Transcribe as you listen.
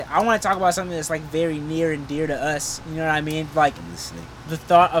I want to talk about something that's like very near and dear to us. You know what I mean? Like I'm listening. the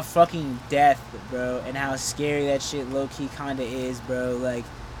thought of fucking death, bro, and how scary that shit low key kind of is, bro.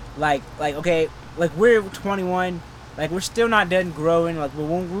 Like okay, like we're 21, like we're still not done growing. Like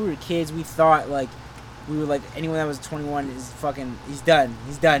when we were kids, we thought like we were like anyone that was 21 is fucking he's done.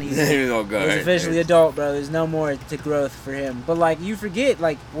 He's officially adult, bro. There's no more to growth for him. But like you forget,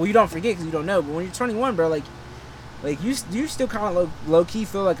 like well you don't forget because you don't know. But when you're 21, bro, like you still kind of low key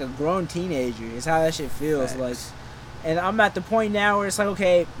feel like a grown teenager. It's how that shit feels. Facts. Like, and I'm at the point now where it's like,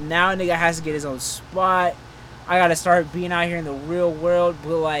 okay, now a nigga has to get his own spot. I gotta start being out here in the real world,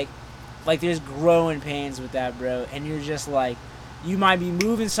 but like there's growing pains with that, bro. And you're just like, you might be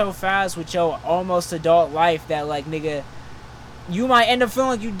moving so fast with your almost adult life that like, nigga, you might end up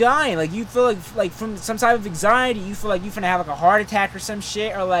feeling like you dying. Like you feel like from some type of anxiety, you feel like you finna have like a heart attack or some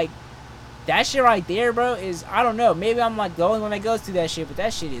shit, or like that shit right there, bro, is, I don't know, maybe I'm like the only one that goes through that shit, but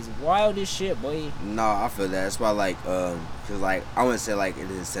that shit is wild as shit, boy. No, I feel that. That's why, like, cause like I wouldn't say like in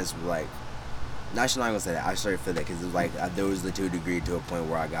a sense of like, not gonna say that. I started to feel that because it was like there was to a degree to a point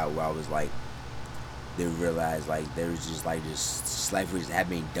where I was like, they realized like there was just life was just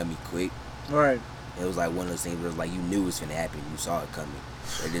happening dummy quick. Right. It was like one of those things where it was like you knew it was gonna happen, you saw it coming.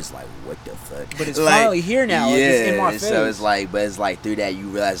 It's just like, what the fuck? But it's like, finally here now. Yeah, like, it's in my face. So it's like, but it's like through that you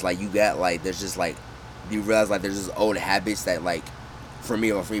realize like you got like there's just like you realize like there's just old habits that like for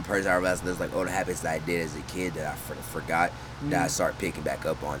me personally I realized there's like old habits that I did as a kid that I forgot that I start picking back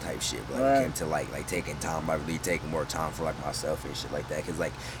up on type shit. But like, it came to like taking time, like really taking more time for like myself and shit like that. Cause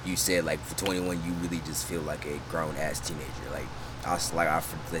like you said, like for 21 you really just feel like a grown ass teenager. Like I was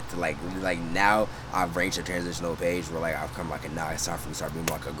like now I've reached a transitional page where like I've come like now it's time for me to start being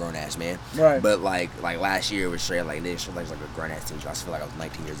like a grown ass man. Right. But like last year it was straight like this shit like a grown ass teenager. I feel like I was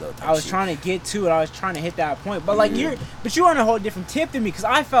 19 years old. I was trying to get to it. I was trying to hit that point. But like you were on a whole different tip than me because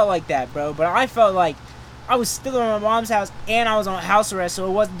I felt like that, bro. But I felt like I was still in my mom's house and I was on house arrest,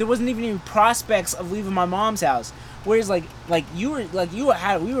 so there wasn't even any prospects of leaving my mom's house. Whereas we were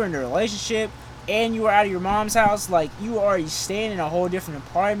in a relationship. And you were out of your mom's house, like you were already staying in a whole different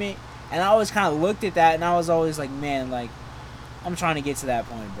apartment, and I always kind of looked at that, and I was always like, man, like I'm trying to get to that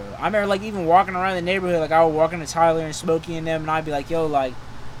point, bro. I remember like even walking around the neighborhood, like I would walk into Tyler and Smokey and them, and I'd be like, yo, like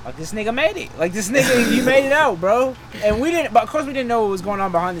this nigga made it, like this nigga, you made it out, bro. And but of course we didn't know what was going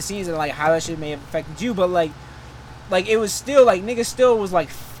on behind the scenes and like how that shit may have affected you, but like it was still like nigga still was like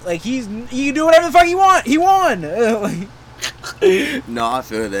he can do whatever the fuck he want, he won. No, I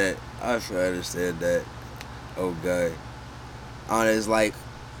feel that. I understand that. Oh god. It's like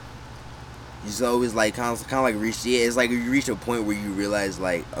you just always like kind of like reach. Yeah, it's like you reach a point where you realize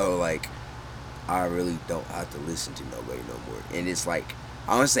like, oh, like I really don't have to listen to nobody no more. And it's like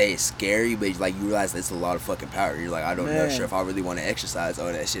I don't say it's scary, but like you realize it's a lot of fucking power. You're like, I don't know sure if I really want to exercise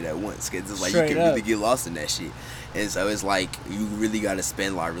all that shit at once, because it's like you can really get lost in that shit. And so it's like you really got to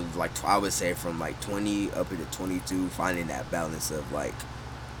spend like I would say from like 20 up into 22 finding that balance of like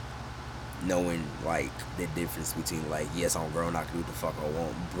knowing like the difference between like, yes, I'm grown, I can do what the fuck I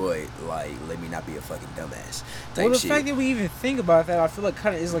want, but like let me not be a fucking dumbass type well, the shit. fact that we even think about that, I feel like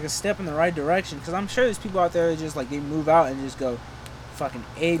kind of is like a step in the right direction, because I'm sure there's people out there that just like they move out and just go fucking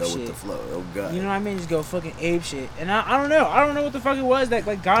ape shit. Go with the flow. Oh god. You know what I mean? Just go fucking ape shit. And I don't know what the fuck it was that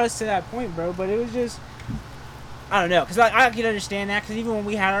like got us to that point, bro, but it was just, I don't know, because like I can understand that, because even when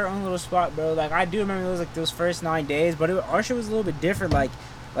we had our own little spot, bro, like I do remember those first 9 days, but our shit was a little bit different. Like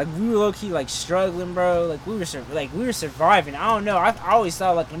we were low key like struggling, bro. Like we were surviving. I don't know. I always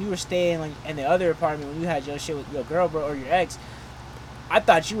thought like when you were staying like in the other apartment when you had your shit with your girl, bro, or your ex, I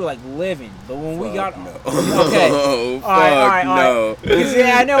thought you were like living. But when we got okay, all right.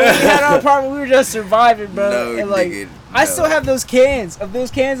 Yeah, I know when we had our apartment, we were just surviving, bro. No, and like nigga, I still have those cans of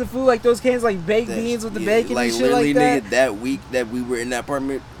food, like those cans like baked beans with the bacon and shit like that. Nigga, that week that we were in that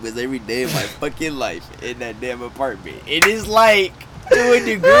apartment was every day of my fucking life in that damn apartment. It is like, to a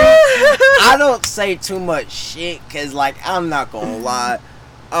degree, I don't say too much shit, cause like I'm not gonna lie,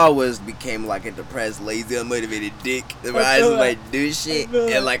 I always became like a depressed, lazy, unmotivated dick. I just like do shit,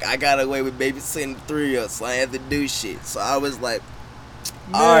 and like I got away with babysitting 3 of us, so I had to do shit. So I was like,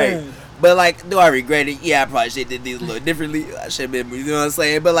 all right. But like, do I regret it? Yeah, I probably should have did these a little differently. I should have been, you know what I'm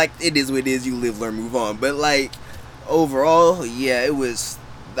saying? But like, it is what it is. You live, learn, move on. But like, overall, yeah, it was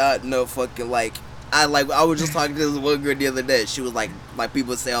not no fucking like. I was just talking to this one girl the other day. She was like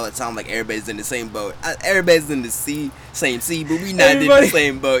people say all the time, like everybody's in the same boat. Everybody's in the same sea, but we not in the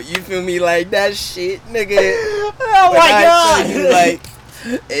same boat. You feel me? Like that shit, nigga. Oh my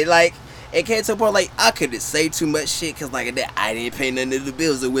god! Like it came to a point like I couldn't say too much shit because like that I didn't pay none of the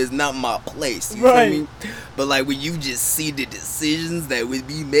bills. It was not my place. You Right. feel me? But like when you just see the decisions that would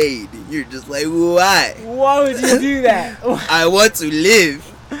be made, you're just like, why? Why would you do that? I want to live,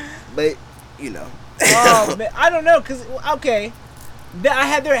 but you know. Oh man, I don't know, cause okay,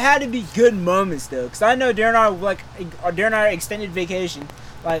 there had to be good moments though, cause I know during our extended vacation,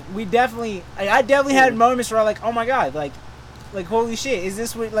 like I definitely had moments where I like, oh my god, like holy shit, is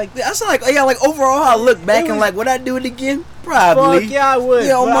this what like? That's like like overall, I look back and like, would I do it again? Probably. Fuck yeah, I would.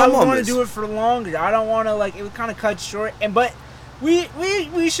 Yeah, on but my I would want to moments. do it for longer. I don't want to like it would kind of cut short, but. We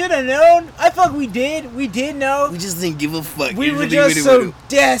should have known. I feel like we did know. We just didn't give a fuck. We were Usually just we so do.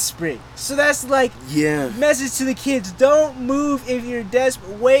 desperate. So that's like Yeah. message to the kids: don't move if you're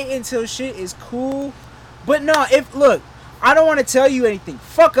desperate. Wait until shit is cool. But no, look, I don't want to tell you anything.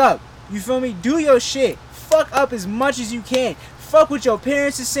 Fuck up. You feel me? Do your shit. Fuck up as much as you can. Fuck what your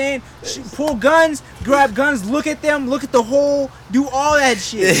parents are saying. Pull guns, grab guns, look at them, look at the hole, do all that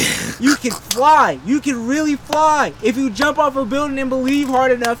shit. You can fly. You can really fly. If you jump off a building and believe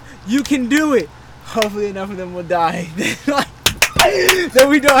hard enough, you can do it. Hopefully enough of them will die. Then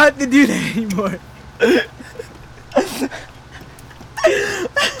we don't have to do that anymore.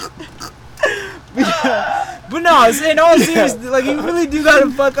 But no, in all seriousness, like you really do gotta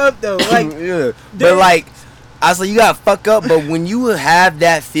fuck up though. Like, yeah. But like, I said you gotta fuck up. But when you have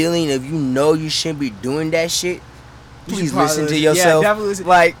that feeling of you shouldn't be doing that shit, please listen to yourself. Yeah, definitely listen.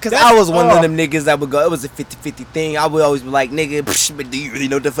 Like, cause I was one of them niggas that would go. It was a 50-50 thing. I would always be like, nigga, but do you really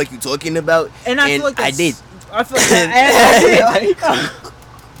know what the fuck you talking about? And I feel like I did. I feel like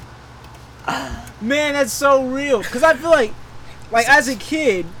that, man, that's so real. Cause I feel like as a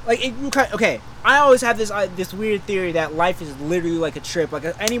kid, okay. I always have this weird theory that life is literally like a trip. Like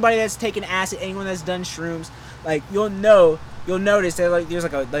anybody that's taken acid, anyone that's done shrooms, like you'll notice that like there's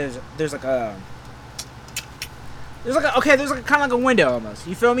like a kind of like a window almost.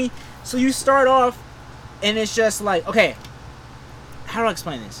 You feel me? So you start off, and it's just like, okay, how do I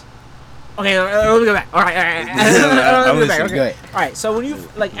explain this? Okay, let me go back. All right. I'm listening. Okay. Go ahead. All right. So when you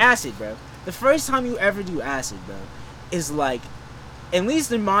like acid, bro, the first time you ever do acid, bro, is like, at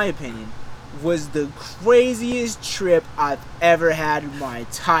least in my opinion, was the craziest trip I've ever had in my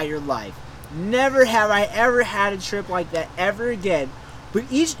entire life. Never have I ever had a trip like that ever again. But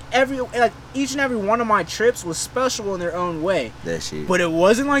each and every one of my trips was special in their own way. That shit. But it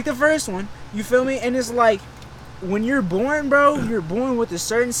wasn't like the first one. You feel me? And it's like, when you're born, bro, you're born with a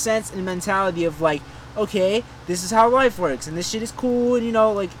certain sense and mentality of like, okay, this is how life works, and this shit is cool, and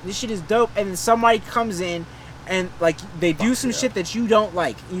like this shit is dope. And then somebody comes in, and like they do some shit that you don't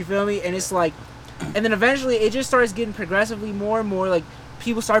like. You feel me? And it's like, and then eventually it just starts getting progressively more and more like.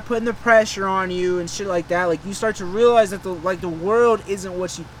 People start putting the pressure on you and shit like that. Like you start to realize that the world isn't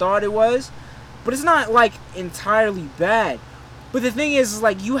what you thought it was, but it's not like entirely bad. But the thing is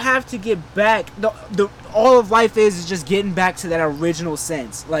like you have to get back. The all of life is just getting back to that original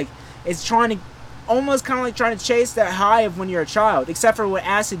sense. Like it's trying to, almost kind of like trying to chase that high of when you're a child. Except for with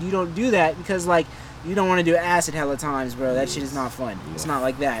acid, you don't do that because like you don't want to do acid hella times, bro. That shit is not fun. It's not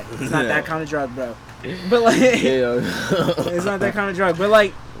like that. It's not that kind of drug, bro. But like, it's not that kind of drug. But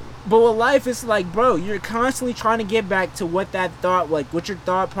with life, it's like, bro, you're constantly trying to get back to what that thought, like, what your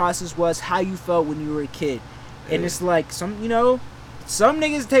thought process was, how you felt when you were a kid. And it's like some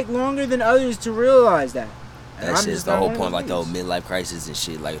niggas take longer than others to realize that. And That's just the whole point, like the whole midlife crisis and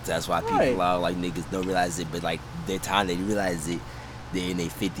shit. Like that's why people a lot of like niggas don't realize it, but like their time they realize it, they're in their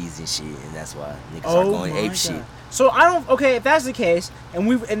 50s and shit, and that's why niggas are going ape shit. So if that's the case,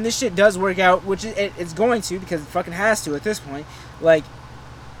 and this shit does work out, which it's going to because it fucking has to at this point, like,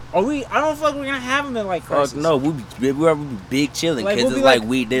 I don't feel like we're gonna have a midlife crisis. Fuck no, we'll be big chilling, Like, because we'll it's be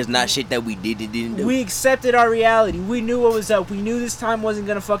like there's not shit that we didn't do. We accepted our reality. We knew what was up. We knew this time wasn't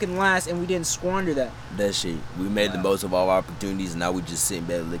gonna fucking last, and we didn't squander that. That shit. We made the most of all our opportunities, and now we just sitting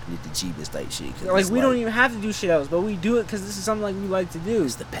back looking at the cheapest type shit. Like we don't even have to do shit else, but we do it because this is something like we like to do.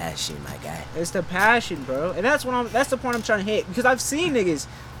 It's the passion, my guy. It's the passion, bro, and that's the point I'm trying to hit, because I've seen niggas.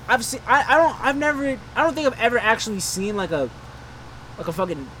 I don't think I've ever actually seen like a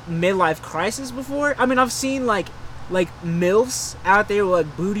fucking midlife crisis before. I mean, I've seen like MILFs out there with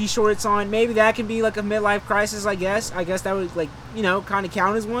like booty shorts on. Maybe that can be like a midlife crisis, I guess that would like, kind of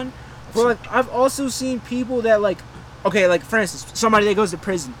count as one. But like I've also seen people that like, okay, like for instance, somebody that goes to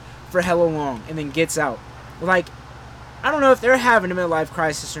prison for hella long and then gets out. Like, I don't know if they're having a midlife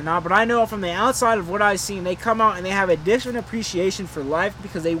crisis or not, but I know from the outside of what I've seen, they come out and they have a different appreciation for life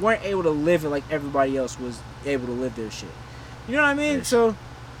because they weren't able to live it like everybody else was able to live their shit. You know what I mean? So,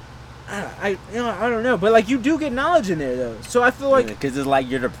 I don't know, but like you do get knowledge in there though. So I feel like because it's like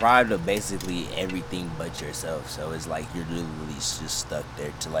you're deprived of basically everything but yourself. So it's like you're literally just stuck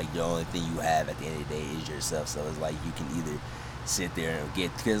there to like the only thing you have at the end of the day is yourself. So it's like you can either sit there and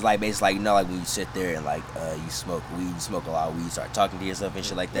get, because like basically like, you know, like when you sit there and like you smoke weed, you smoke a lot of weed, you start talking to yourself and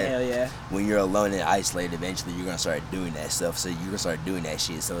shit like that. hell yeah. When you're alone and isolated, eventually you're gonna start doing that stuff. So you're gonna start doing that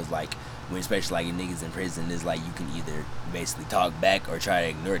shit. So it's like when especially like niggas in prison, it's like you can either basically talk back or try to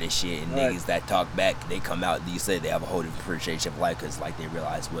ignore this shit. And Right. niggas that talk back, they come out. You say they have a whole different appreciation of life because like they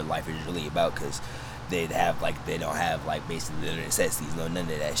realize what life is really about because they don't have like basically the necessities, none of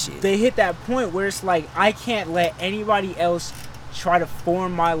that shit. They hit that point where it's like I can't let anybody else try to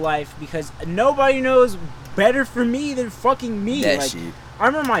form my life because nobody knows better for me than fucking me. That Like, shit. I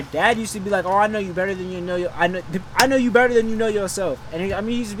remember my dad used to be like, "Oh, I know you better than you know. I know you better than you know yourself." And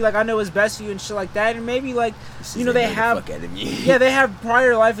he used to be like, "I know what's best for you" and shit like that. And maybe like, you know, they have, yeah, they have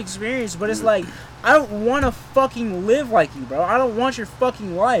prior life experience, but it's like, I don't want to fucking live like you, bro. I don't want your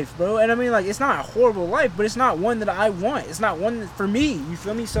fucking life, bro. And I mean, like, it's not a horrible life, but it's not one that I want. It's not one for me. You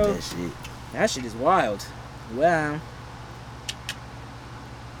feel me? So that shit is wild. Wow.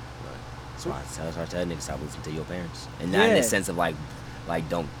 So I tell niggas stop listening to your parents, and not in the sense of like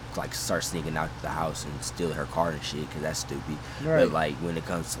don't like start sneaking out the house and steal her car and shit, because that's stupid. Right. But like when it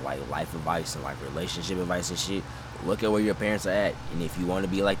comes to like life advice and like relationship advice and shit, look at where your parents are at, and if you want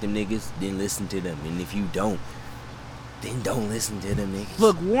to be like them niggas, then listen to them, and if you don't, then don't listen to them niggas.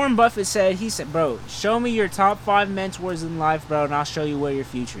 Look, Warren Buffett said, bro, show me your top 5 mentors in life, bro, and I'll show you where your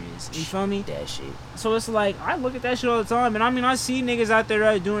future is. You feel me? That shit. So it's like, I look at that shit all the time, and I mean, I see niggas out there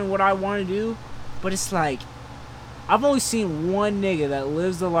that are doing what I want to do, but it's like, I've only seen one nigga that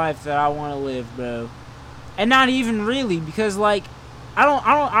lives the life that I want to live, bro. And not even really, because like,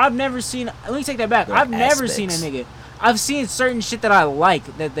 I've never seen, let me take that back. Like I've never seen a nigga. I've seen certain shit that I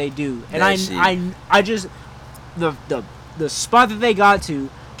like that they do, and I just, the spot that they got to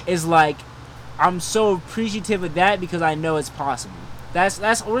is like, I'm so appreciative of that because I know it's possible.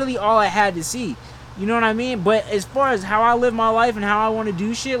 That's really all I had to see. You know what I mean? But as far as how I live my life and how I want to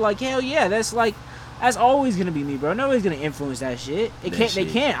do shit, like, hell yeah, that's always gonna be me, bro. Nobody's gonna influence that shit. They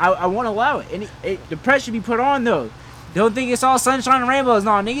can't. I won't allow it. And the pressure be put on though. Don't think it's all sunshine and rainbows.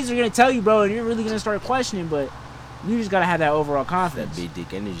 No, niggas are gonna tell you, bro, and you're really gonna start questioning. But you just gotta have that overall confidence. That big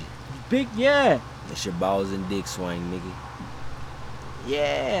dick energy. Yeah. That's your balls and dick swing, nigga.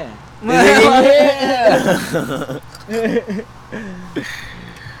 Yeah.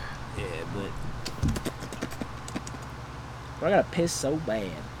 Yeah, but I gotta piss so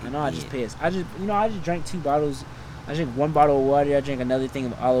bad. I know I just pissed. I just drank 2 bottles. I drank 1 bottle of water. I drank another thing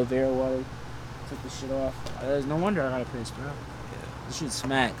of aloe vera water. Took the shit off. There's no wonder I gotta piss, bro. Yeah. This shit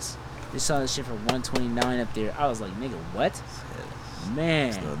smacks. They saw this shit for 129 up there. I was like, nigga, what?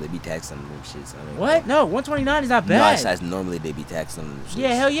 Man. No, they be taxing them shits. What? No, 129 is not bad. No, normally they be taxing them shits.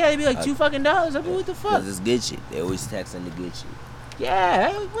 Yeah, hell yeah, they be like $2 fucking. I mean, what the fuck? Cause it's good shit. They always taxing the good shit.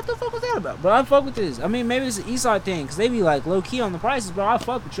 Yeah, what the fuck was that about, bro? I fuck with this. I mean, maybe it's an Eastside thing, cause they be like low key on the prices, bro. I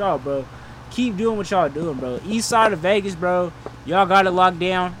fuck with y'all, bro. Keep doing what y'all doing, bro. East side of Vegas, bro. Y'all got it locked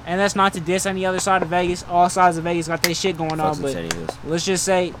down, and that's not to diss any other side of Vegas. All sides of Vegas got their shit going on, but let's just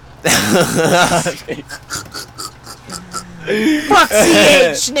say, fuck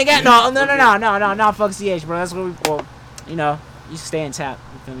CH, nigga. No, fuck CH, bro. That's what we, well, you know, you stay in tap.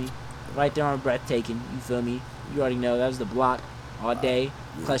 You feel me? Right there on Breathtaking. You feel me? You already know that was the block. All day,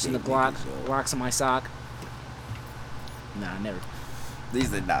 clutching the Glock, rocks in my sock. Nah, never.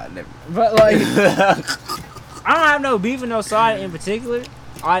 These are not never. But like, I don't have no beef with no side in particular.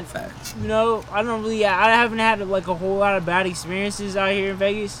 I don't really. I haven't had like a whole lot of bad experiences out here in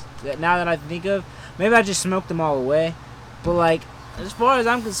Vegas. Now that I think of, maybe I just smoked them all away. But like, as far as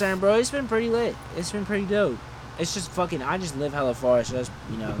I'm concerned, bro, it's been pretty lit. It's been pretty dope. It's just fucking. I just live hella far, so that's,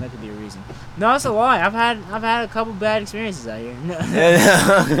 that could be a reason. No, that's a lie. I've had a couple bad experiences out here.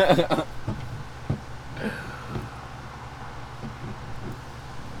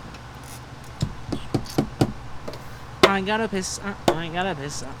 I ain't gotta piss. I ain't gotta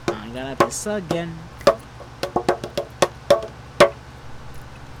piss. I ain't gotta piss again.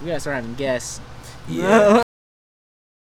 We gotta start having guests. Yeah.